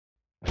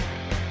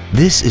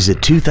This is a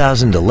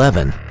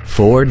 2011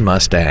 Ford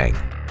Mustang.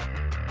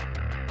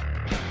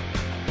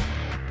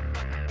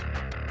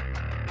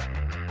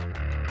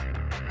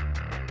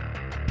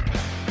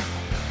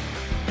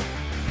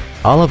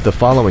 All of the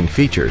following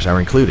features are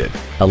included: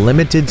 a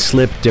limited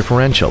slip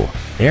differential,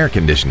 air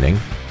conditioning,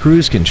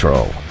 cruise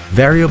control,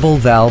 variable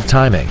valve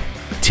timing,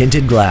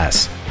 tinted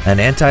glass, an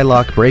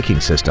anti-lock braking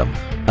system,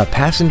 a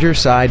passenger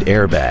side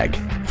airbag,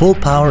 full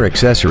power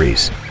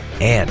accessories,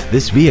 and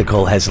this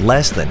vehicle has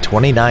less than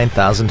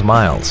 29,000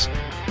 miles.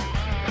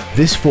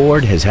 This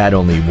Ford has had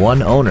only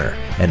one owner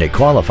and it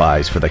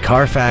qualifies for the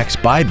Carfax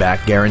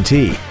buyback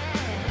guarantee.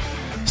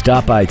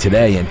 Stop by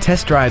today and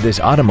test drive this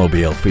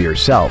automobile for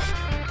yourself.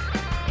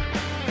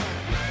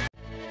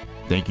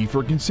 Thank you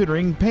for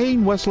considering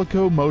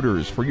Payne-Weslaco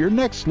Motors for your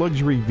next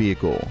luxury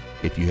vehicle.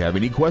 If you have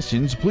any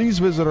questions, please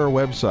visit our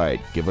website,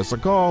 give us a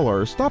call,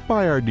 or stop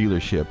by our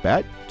dealership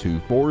at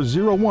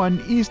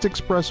 2401 East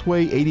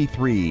Expressway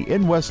 83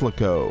 in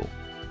Weslaco.